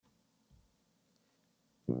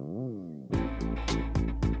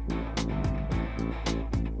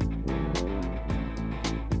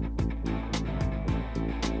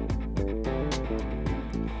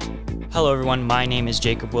Hello everyone, my name is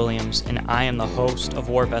Jacob Williams, and I am the host of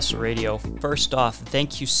War Vessel Radio. First off,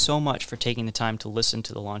 thank you so much for taking the time to listen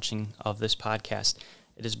to the launching of this podcast.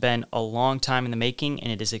 It has been a long time in the making,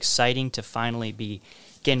 and it is exciting to finally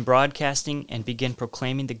begin broadcasting and begin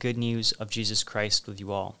proclaiming the good news of Jesus Christ with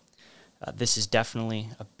you all. This is definitely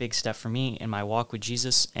a big step for me in my walk with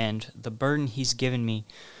Jesus, and the burden He's given me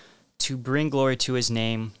to bring glory to His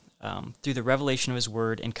name through the revelation of His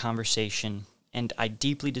Word and conversation. And I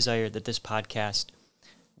deeply desire that this podcast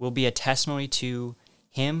will be a testimony to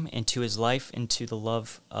Him and to His life and to the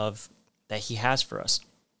love that He has for us.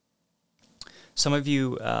 Some of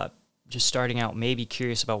you just starting out may be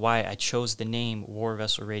curious about why I chose the name War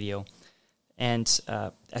Vessel Radio, and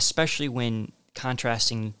especially when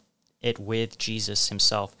contrasting it with Jesus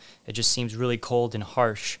Himself. It just seems really cold and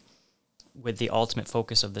harsh, with the ultimate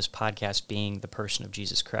focus of this podcast being the person of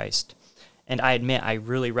Jesus Christ. And I admit I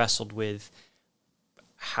really wrestled with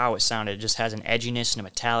how it sounded. It just has an edginess and a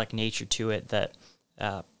metallic nature to it that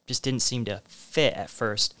just didn't seem to fit at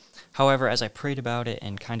first. However, as I prayed about it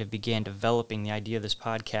and kind of began developing the idea of this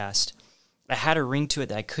podcast, it had a ring to it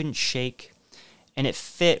that I couldn't shake, and it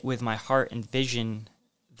fit with my heart and vision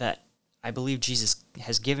that I believe Jesus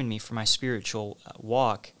has given me for my spiritual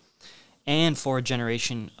walk and for a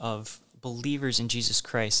generation of believers in Jesus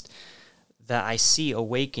Christ that I see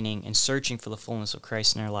awakening and searching for the fullness of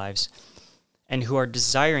Christ in their lives, and who are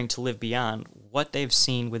desiring to live beyond what they've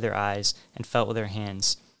seen with their eyes and felt with their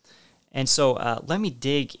hands. And so let me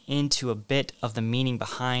dig into a bit of the meaning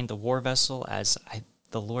behind the war vessel as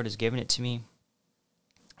the Lord has given it to me,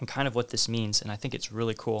 and kind of what this means, and I think it's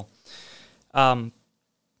really cool.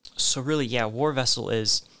 So really, war vessel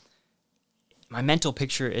is, my mental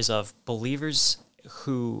picture is of believers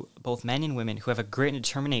who, both men and women, who have a great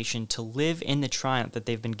determination to live in the triumph that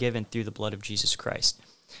they've been given through the blood of Jesus Christ,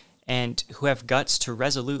 and who have guts to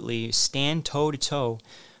resolutely stand toe-to-toe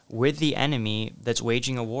with the enemy that's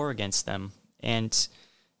waging a war against them. And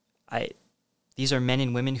these are men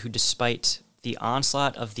and women who, despite the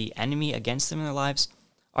onslaught of the enemy against them in their lives,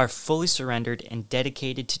 are fully surrendered and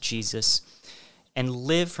dedicated to Jesus and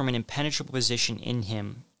live from an impenetrable position in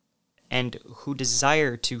Him, and who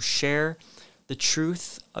desire to share the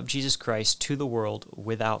truth of Jesus Christ to the world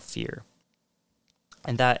without fear.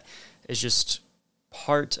 And that is just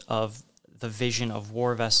part of the vision of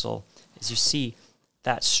War Vessel, is you see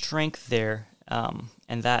that strength there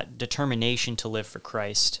and that determination to live for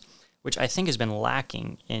Christ, which I think has been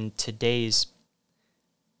lacking in today's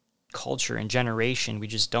culture and generation. We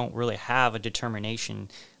just don't really have a determination.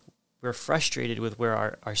 We're frustrated with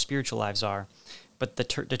where our spiritual lives are, but the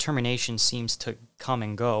determination seems to come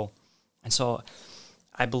and go. And so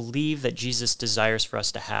I believe that Jesus desires for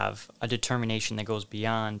us to have a determination that goes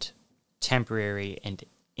beyond temporary and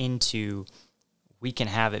into we can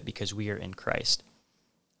have it because we are in Christ.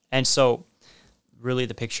 And so really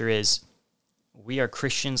the picture is we are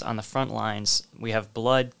Christians on the front lines. We have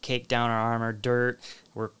blood caked down our armor, dirt.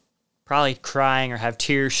 We're probably crying or have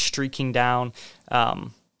tears streaking down.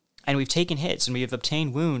 And we've taken hits and we have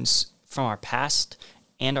obtained wounds from our past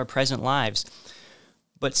and our present lives.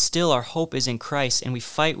 But still our hope is in Christ, and we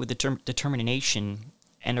fight with determination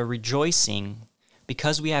and a rejoicing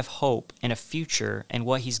because we have hope and a future and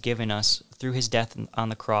what He's given us through His death on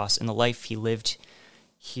the cross and the life He lived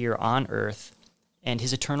here on earth, and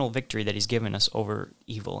His eternal victory that He's given us over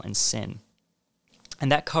evil and sin.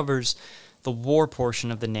 And that covers the war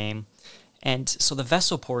portion of the name. And so the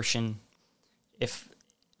vessel portion, if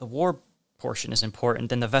the war portion is important,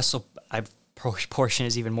 then the vessel portion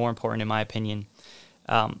is even more important in my opinion.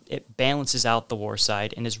 It balances out the war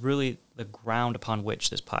side and is really the ground upon which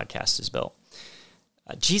this podcast is built.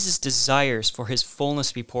 Jesus desires for His fullness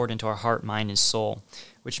to be poured into our heart, mind, and soul,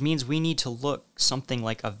 which means we need to look something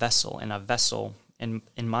like a vessel, and a vessel, in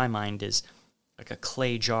my mind, is like a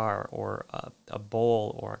clay jar or a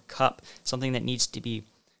bowl or a cup, something that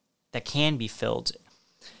can be filled.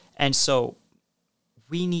 And so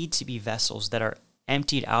we need to be vessels that are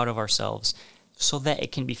emptied out of ourselves so that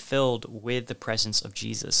it can be filled with the presence of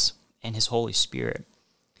Jesus and His Holy Spirit.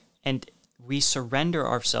 And we surrender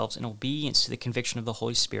ourselves in obedience to the conviction of the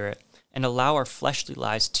Holy Spirit and allow our fleshly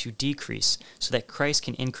lives to decrease so that Christ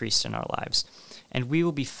can increase in our lives. And we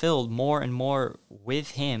will be filled more and more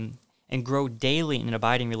with Him and grow daily in an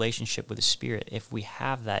abiding relationship with the Spirit if we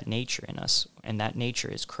have that nature in us. And that nature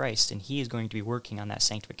is Christ, and He is going to be working on that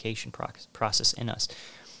sanctification process in us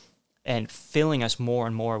and filling us more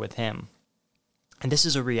and more with Him. And this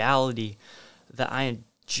is a reality that I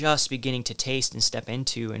just beginning to taste and step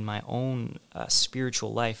into in my own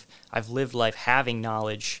spiritual life. I've lived life having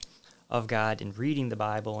knowledge of God and reading the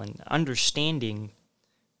Bible and understanding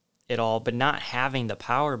it all, but not having the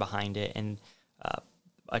power behind it and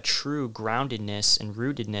a true groundedness and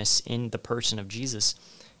rootedness in the person of Jesus.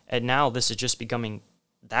 And now this is just becoming,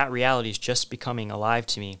 that reality is just becoming alive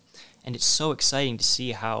to me. And it's so exciting to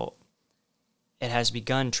see how it has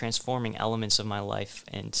begun transforming elements of my life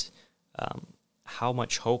and how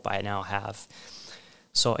much hope I now have.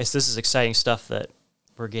 So this is exciting stuff that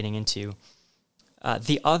we're getting into.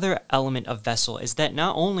 The other element of vessel is that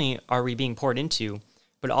not only are we being poured into,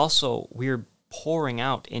 but also we're pouring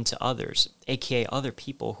out into others, aka other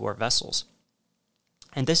people who are vessels.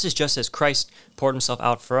 And this is just as Christ poured himself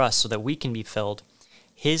out for us so that we can be filled.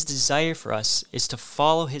 His desire for us is to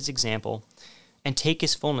follow his example and take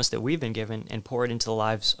his fullness that we've been given and pour it into the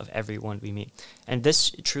lives of everyone we meet. And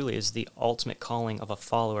this truly is the ultimate calling of a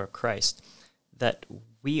follower of Christ, that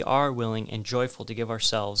we are willing and joyful to give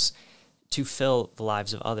ourselves to fill the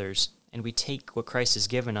lives of others. And we take what Christ has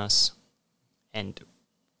given us and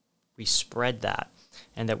we spread that,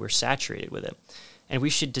 and that we're saturated with it. And we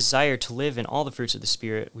should desire to live in all the fruits of the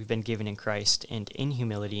Spirit we've been given in Christ, and in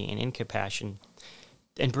humility and in compassion,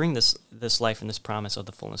 and bring this life and this promise of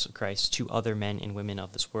the fullness of Christ to other men and women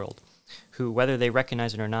of this world, who, whether they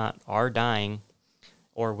recognize it or not, are dying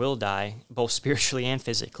or will die, both spiritually and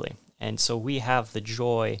physically. And so we have the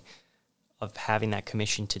joy of having that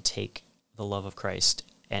commission to take the love of Christ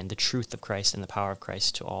and the truth of Christ and the power of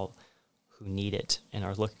Christ to all who need it and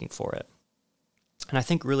are looking for it. And I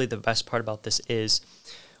think really the best part about this is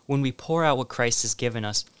when we pour out what Christ has given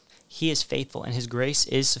us, he is faithful and his grace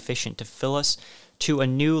is sufficient to fill us to a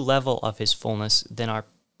new level of his fullness than our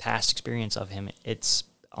past experience of him. It's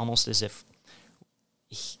almost as if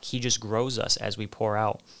he just grows us as we pour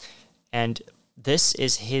out. And this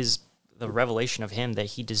is the revelation of him, that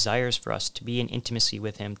he desires for us to be in intimacy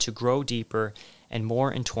with him, to grow deeper and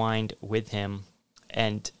more entwined with him.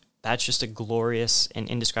 And that's just a glorious and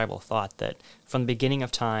indescribable thought, that from the beginning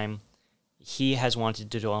of time, he has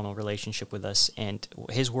wanted to dwell in a relationship with us, and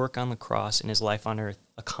his work on the cross and his life on earth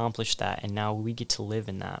accomplished that, and now we get to live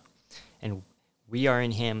in that. And we are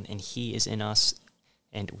in him, and he is in us,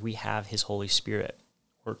 and we have his Holy Spirit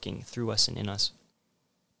working through us and in us.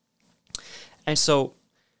 And so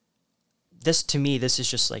this, to me, this is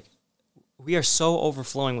just like, we are so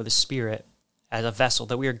overflowing with the Spirit as a vessel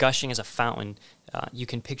that we are gushing as a fountain. You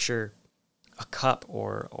can picture a cup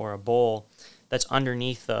or a bowl that's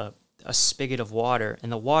underneath a spigot of water,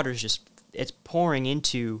 and the water is just, it's pouring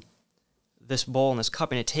into this bowl and this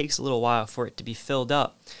cup, and it takes a little while for it to be filled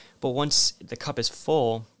up. But once the cup is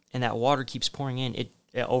full and that water keeps pouring in, it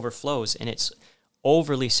overflows, and it's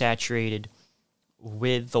overly saturated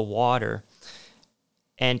with the water.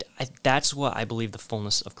 And that's what I believe the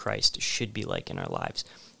fullness of Christ should be like in our lives,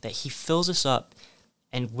 that he fills us up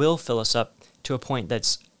and will fill us up to a point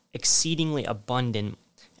that's exceedingly abundant,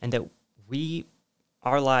 and that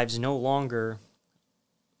our lives no longer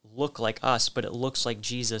look like us, but it looks like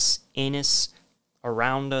Jesus in us,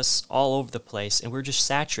 around us, all over the place, and we're just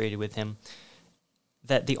saturated with him,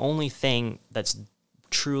 that the only thing that's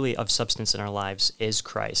truly of substance in our lives is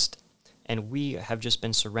Christ. And we have just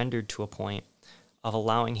been surrendered to a point of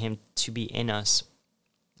allowing him to be in us,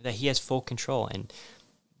 that he has full control, and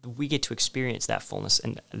we get to experience that fullness.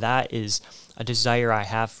 And that is a desire I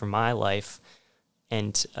have for my life,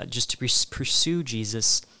 and just to pursue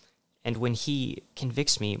Jesus, and when he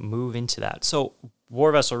convicts me, move into that. So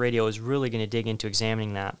War Vessel Radio is really going to dig into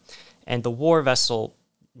examining that. And the War Vessel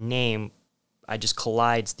name, I just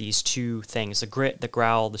collides these two things, the grit, the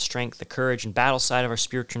growl, the strength, the courage, and battle side of our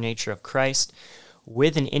spiritual nature of Christ,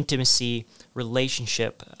 with an intimacy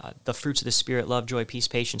relationship, the fruits of the Spirit, love, joy, peace,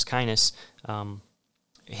 patience, kindness,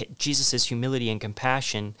 Jesus' humility and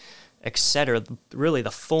compassion, etc., really the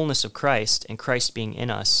fullness of Christ and Christ being in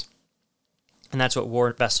us. And that's what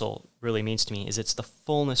War Vessel really means to me, is it's the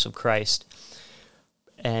fullness of Christ.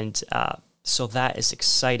 And so that is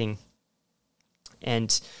exciting.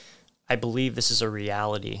 And I believe this is a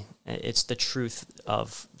reality. It's the truth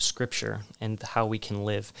of Scripture and how we can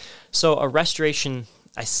live. So a restoration,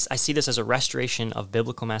 I see this as a restoration of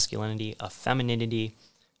biblical masculinity, of femininity,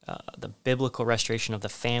 the biblical restoration of the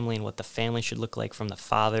family and what the family should look like, from the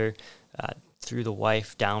father through the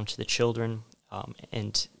wife down to the children,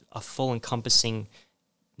 and a full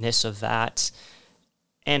encompassingness of that,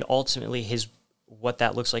 and ultimately what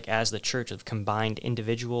that looks like as the church of combined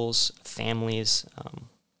individuals, families,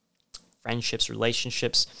 friendships,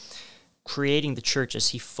 relationships, creating the church as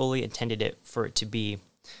he fully intended it for it to be.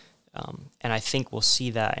 And I think we'll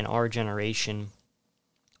see that in our generation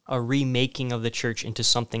a remaking of the church into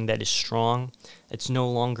something that is strong. It's no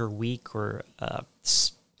longer weak or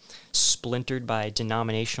splintered by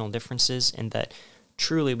denominational differences, and that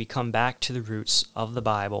truly we come back to the roots of the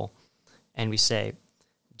Bible and we say,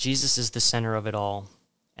 Jesus is the center of it all,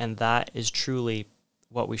 and that is truly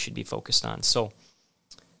what we should be focused on. So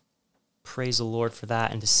praise the Lord for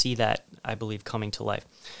that, and to see that, I believe, coming to life.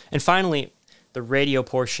 And finally, the radio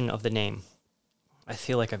portion of the name. I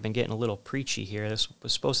feel like I've been getting a little preachy here. This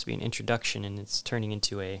was supposed to be an introduction, and it's turning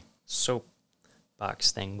into a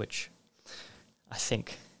soapbox thing, which I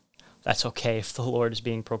think that's okay if the Lord is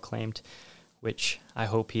being proclaimed, which I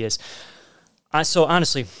hope he is. So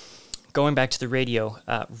honestly, going back to the radio,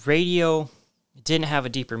 radio didn't have a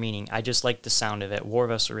deeper meaning. I just liked the sound of it. War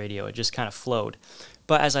Vessel Radio, it just kind of flowed.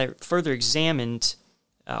 But as I further examined,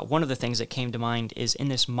 one of the things that came to mind is in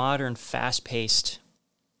this modern, fast-paced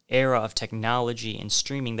era of technology and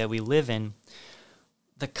streaming that we live in,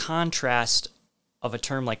 the contrast of a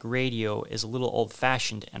term like radio is a little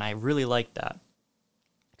old-fashioned, and I really like that.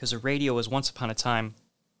 Because a radio was once upon a time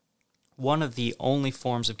one of the only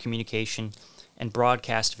forms of communication and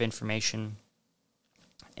broadcast of information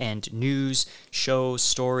and news, shows,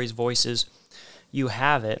 stories, voices. You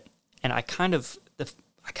have it, and I kind of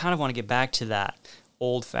want to get back to that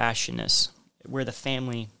old-fashionedness, where the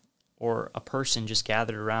family or a person just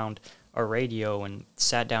gathered around a radio and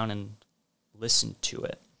sat down and listened to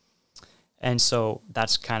it. And so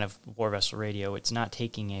that's kind of War Vessel Radio. It's not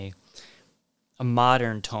taking a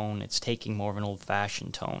modern tone, it's taking more of an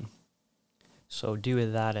old-fashioned tone. So do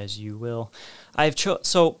with that as you will. I've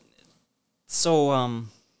chosen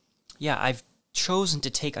to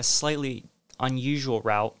take a slightly unusual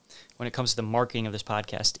route when it comes to the marketing of this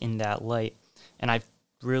podcast in that light. And I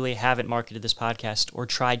really haven't marketed this podcast or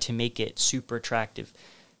tried to make it super attractive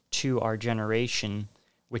to our generation,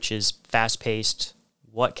 which is fast-paced,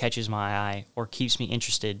 what catches my eye, or keeps me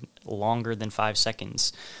interested longer than 5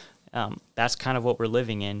 seconds. That's kind of what we're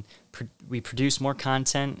living in. We produce more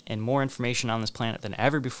content and more information on this planet than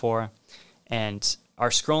ever before, and our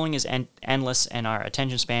scrolling is endless, and our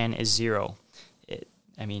attention span is zero.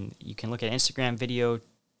 You can look at Instagram video,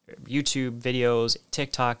 YouTube videos,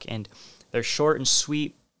 TikTok, and they're short and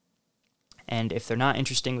sweet, and if they're not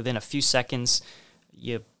interesting within a few seconds,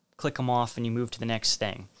 you click them off and you move to the next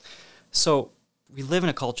thing. So we live in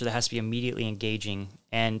a culture that has to be immediately engaging,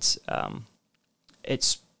 and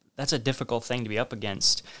that's a difficult thing to be up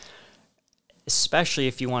against, especially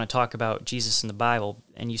if you want to talk about Jesus in the Bible.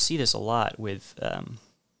 And you see this a lot with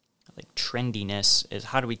like trendiness, is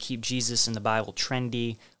how do we keep Jesus in the Bible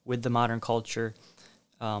trendy with the modern culture?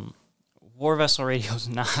 War Vessel Radio is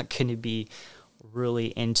not going to be really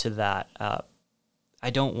into that. I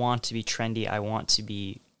don't want to be trendy. I want to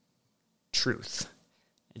be truthy.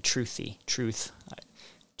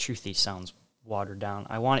 Truthy sounds watered down.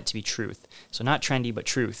 I want it to be truth. So not trendy, but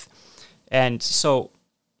truth. And so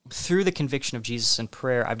through the conviction of Jesus and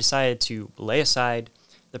prayer, I've decided to lay aside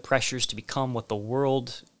the pressures to become what the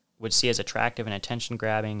world would see as attractive and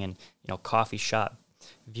attention-grabbing and, coffee shop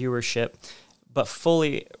viewership, but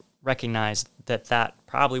fully recognize that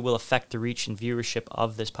probably will affect the reach and viewership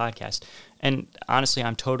of this podcast. And honestly,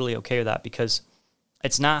 I'm totally okay with that, because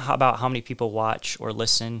it's not about how many people watch or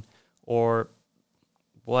listen or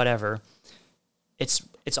whatever. This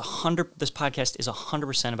podcast is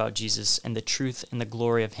 100% about Jesus and the truth and the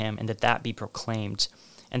glory of him, and that be proclaimed,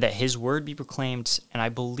 and that his word be proclaimed. And I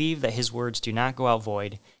believe that his words do not go out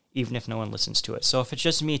void, even if no one listens to it. So if it's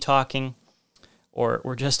just me talking, or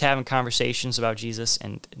we're just having conversations about Jesus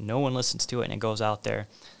and no one listens to it and it goes out there,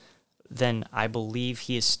 then I believe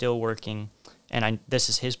he is still working, and this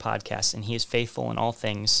is his podcast, and he is faithful in all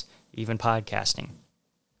things, even podcasting.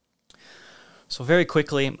 So very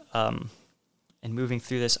quickly, and moving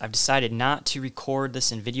through this, I've decided not to record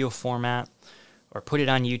this in video format or put it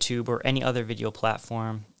on YouTube or any other video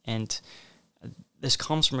platform. And this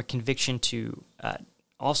comes from a conviction to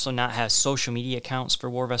also not have social media accounts for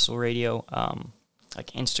War Vessel Radio,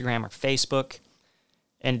 like Instagram or Facebook.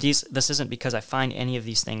 And this isn't because I find any of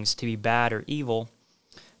these things to be bad or evil.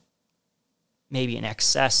 Maybe in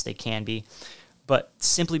excess they can be, but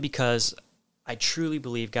simply because I truly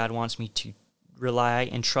believe God wants me to rely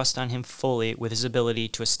and trust on him fully with his ability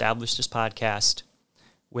to establish this podcast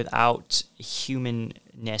without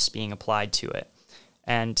humanness being applied to it.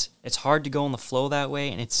 And it's hard to go in the flow that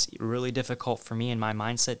way, and it's really difficult for me in my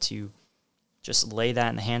mindset to just lay that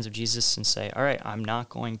in the hands of Jesus and say, all right, I'm not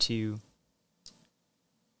going to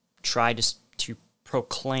try to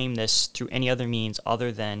proclaim this through any other means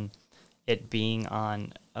other than it being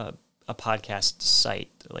on a podcast site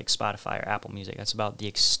like Spotify or Apple Music. That's about the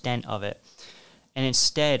extent of it. And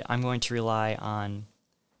instead, I'm going to rely on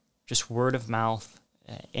just word of mouth.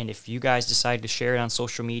 And if you guys decide to share it on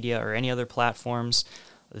social media or any other platforms,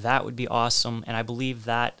 that would be awesome. And I believe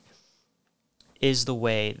that is the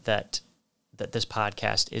way that this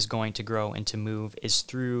podcast is going to grow and to move, is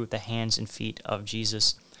through the hands and feet of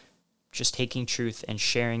Jesus, just taking truth and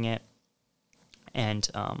sharing it. And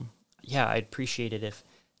I'd appreciate it if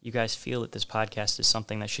you guys feel that this podcast is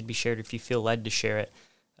something that should be shared. If you feel led to share it,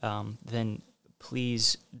 then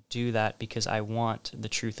please do that, because I want the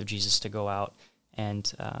truth of Jesus to go out.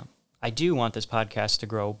 And I do want this podcast to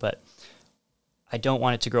grow, but I don't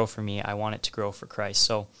want it to grow for me. I want it to grow for Christ.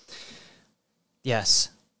 So, yes,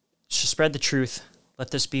 spread the truth.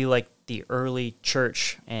 Let this be like the early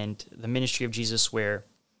church and the ministry of Jesus, where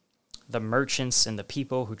the merchants and the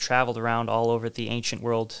people who traveled around all over the ancient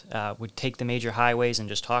world would take the major highways and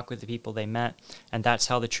just talk with the people they met. And that's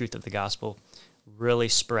how the truth of the gospel really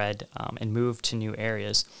spread and moved to new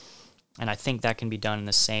areas. And I think that can be done in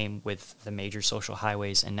the same with the major social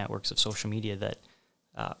highways and networks of social media that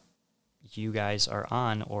you guys are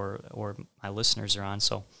on, or my listeners are on.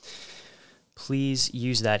 So please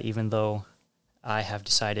use that, even though I have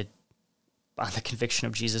decided on the conviction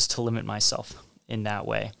of Jesus to limit myself in that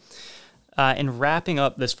way. In wrapping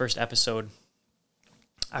up this first episode,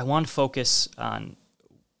 I want to focus on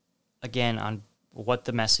what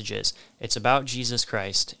the message is. It's about Jesus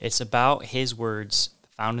Christ. It's about his words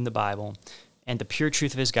found in the Bible and the pure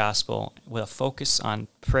truth of his gospel, with a focus on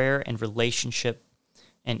prayer and relationship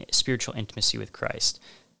and spiritual intimacy with Christ.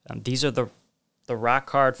 These are the rock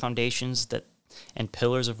hard foundations and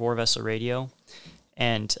pillars of War Vessel Radio,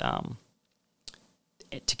 and to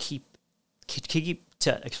keep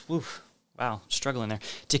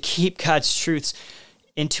God's truths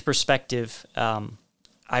into perspective.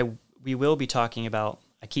 We will be talking about,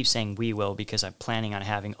 I keep saying we will because I'm planning on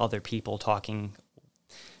having other people talking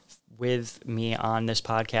with me on this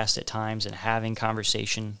podcast at times and having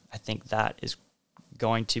conversation. I think that is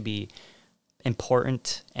going to be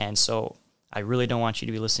important, and so I really don't want you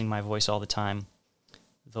to be listening to my voice all the time,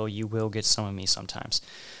 though you will get some of me sometimes.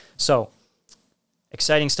 So,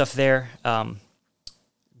 exciting stuff there.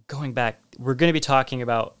 Going back, we're going to be talking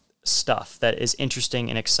about stuff that is interesting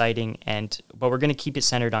and exciting, but we're going to keep it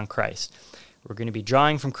centered on Christ. We're going to be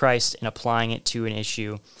drawing from Christ and applying it to an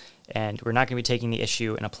issue, and we're not going to be taking the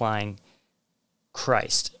issue and applying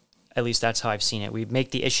Christ. At least that's how I've seen it. We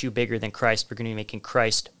make the issue bigger than Christ. We're going to be making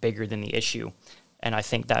Christ bigger than the issue. And I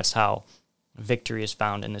think that's how victory is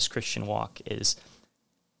found in this Christian walk, is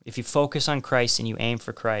if you focus on Christ and you aim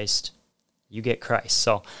for Christ, you get Christ.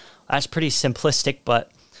 So that's pretty simplistic, but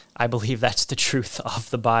I believe that's the truth of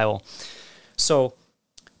the Bible. So,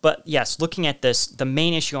 but yes, looking at this, the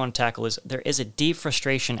main issue I want to tackle is there is a deep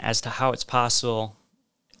frustration as to how it's possible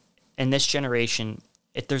in this generation.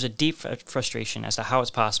 There's a deep frustration as to how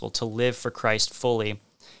it's possible to live for Christ fully.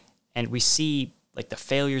 And we see like the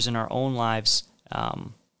failures in our own lives,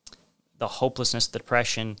 the hopelessness, the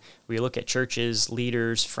depression. We look at churches,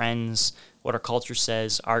 leaders, friends, what our culture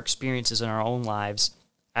says, our experiences in our own lives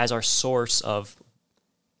as our source of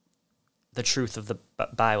the truth of the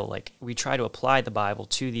Bible. Like, we try to apply the Bible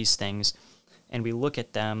to these things, and we look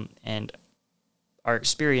at them, and our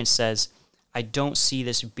experience says, I don't see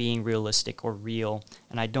this being realistic or real,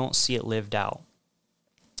 and I don't see it lived out.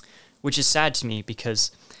 Which is sad to me,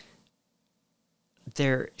 because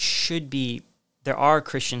there are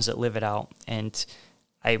Christians that live it out, and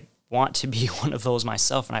I want to be one of those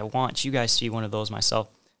myself, and I want you guys to be one of those myself,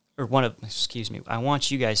 I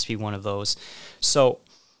want you guys to be one of those. So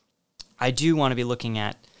I do want to be looking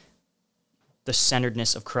at the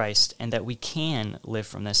centeredness of Christ, and that we can live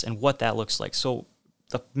from this and what that looks like. So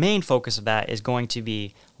the main focus of that is going to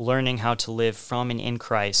be learning how to live from and in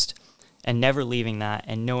Christ, and never leaving that,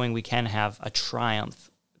 and knowing we can have a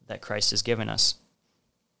triumph that Christ has given us.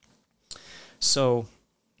 So,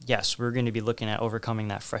 yes, we're going to be looking at overcoming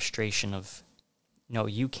that frustration of, no,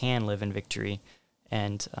 you can live in victory,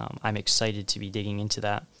 and I'm excited to be digging into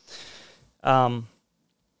that.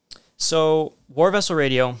 So, War Vessel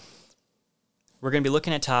Radio, we're going to be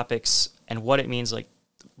looking at topics and what it means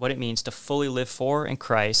to fully live for in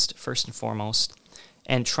Christ, first and foremost,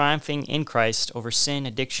 and triumphing in Christ over sin,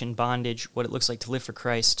 addiction, bondage, what it looks like to live for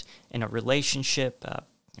Christ in a relationship,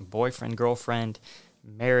 boyfriend, girlfriend,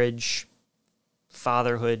 marriage,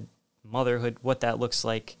 fatherhood, motherhood, what that looks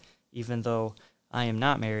like, even though I am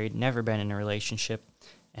not married, never been in a relationship,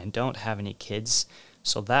 and don't have any kids.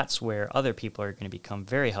 So that's where other people are going to become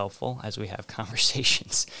very helpful as we have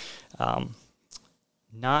conversations.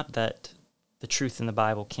 Not that the truth in the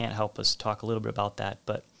Bible can't help us talk a little bit about that,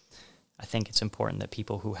 but I think it's important that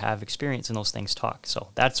people who have experience in those things talk. So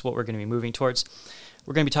that's what we're going to be moving towards.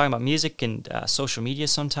 We're going to be talking about music and social media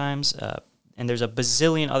sometimes, and there's a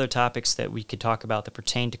bazillion other topics that we could talk about that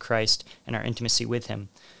pertain to Christ and our intimacy with him.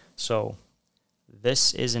 So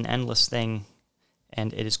this is an endless thing,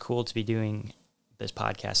 and it is cool to be doing this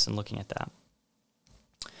podcast and looking at that.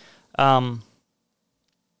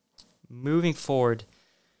 Moving forward,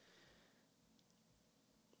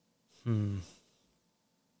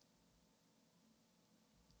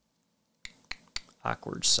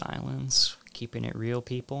 awkward silence, keeping it real,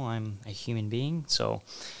 people. I'm a human being, so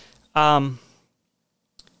I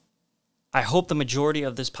hope the majority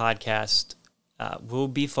of this podcast will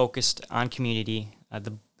be focused on community,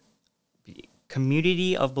 the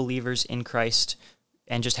community of believers in Christ,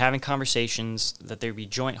 and just having conversations, that there be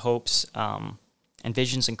joint hopes and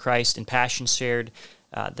visions in Christ and passion shared,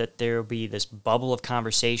 that there will be this bubble of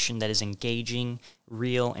conversation that is engaging,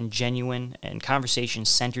 real, and genuine, and conversations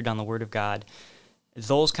centered on the Word of God.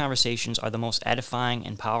 Those conversations are the most edifying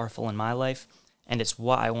and powerful in my life, and it's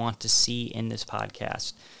what I want to see in this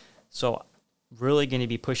podcast. So really going to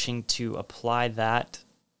be pushing to apply that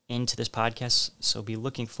into this podcast, so be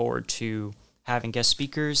looking forward to having guest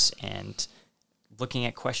speakers and looking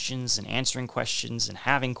at questions and answering questions and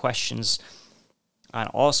having questions on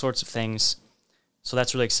all sorts of things. So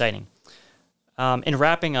that's really exciting. In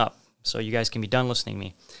wrapping up, so you guys can be done listening to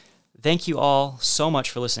me, thank you all so much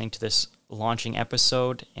for listening to this launching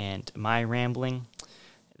episode and my rambling.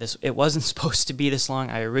 It wasn't supposed to be this long.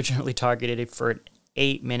 I originally targeted it for an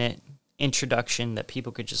 8-minute introduction that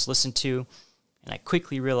people could just listen to, and I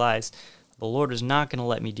quickly realized the Lord is not going to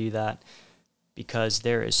let me do that, because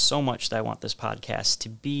there is so much that I want this podcast to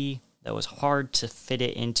be that was hard to fit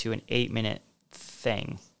it into an 8-minute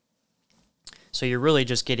thing. So you're really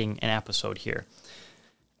just getting an episode here.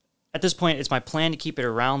 At this point, it's my plan to keep it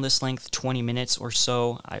around this length, 20 minutes or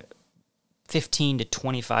so, 15 to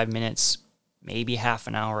 25 minutes, maybe half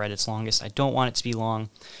an hour at its longest. I don't want it to be long.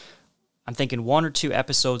 I'm thinking 1 or 2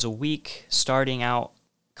 episodes a week, coming out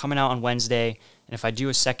on Wednesday, and if I do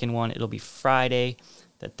a second one, it'll be Friday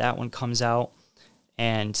that one comes out.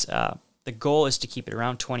 And the goal is to keep it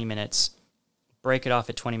around 20 minutes, break it off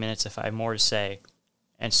at 20 minutes if I have more to say,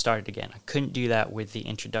 and start it again. I couldn't do that with the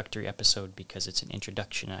introductory episode because it's an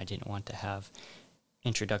introduction, and I didn't want to have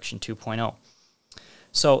Introduction 2.0.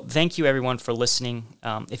 So thank you, everyone, for listening.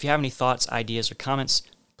 If you have any thoughts, ideas, or comments,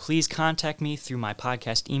 please contact me through my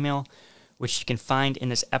podcast email, which you can find in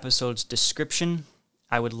this episode's description.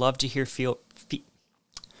 I would love to hear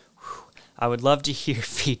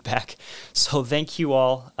feedback. So thank you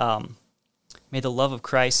all. May the love of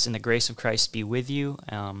Christ and the grace of Christ be with you.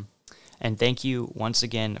 And thank you once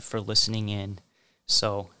again for listening in.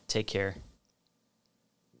 So take care.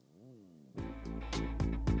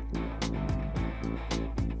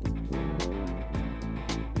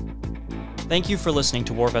 Thank you for listening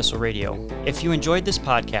to War Vessel Radio. If you enjoyed this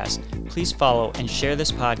podcast, please follow and share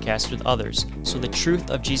this podcast with others so the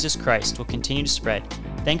truth of Jesus Christ will continue to spread.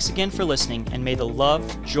 Thanks again for listening, and may the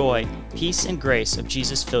love, joy, peace, and grace of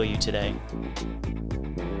Jesus fill you today.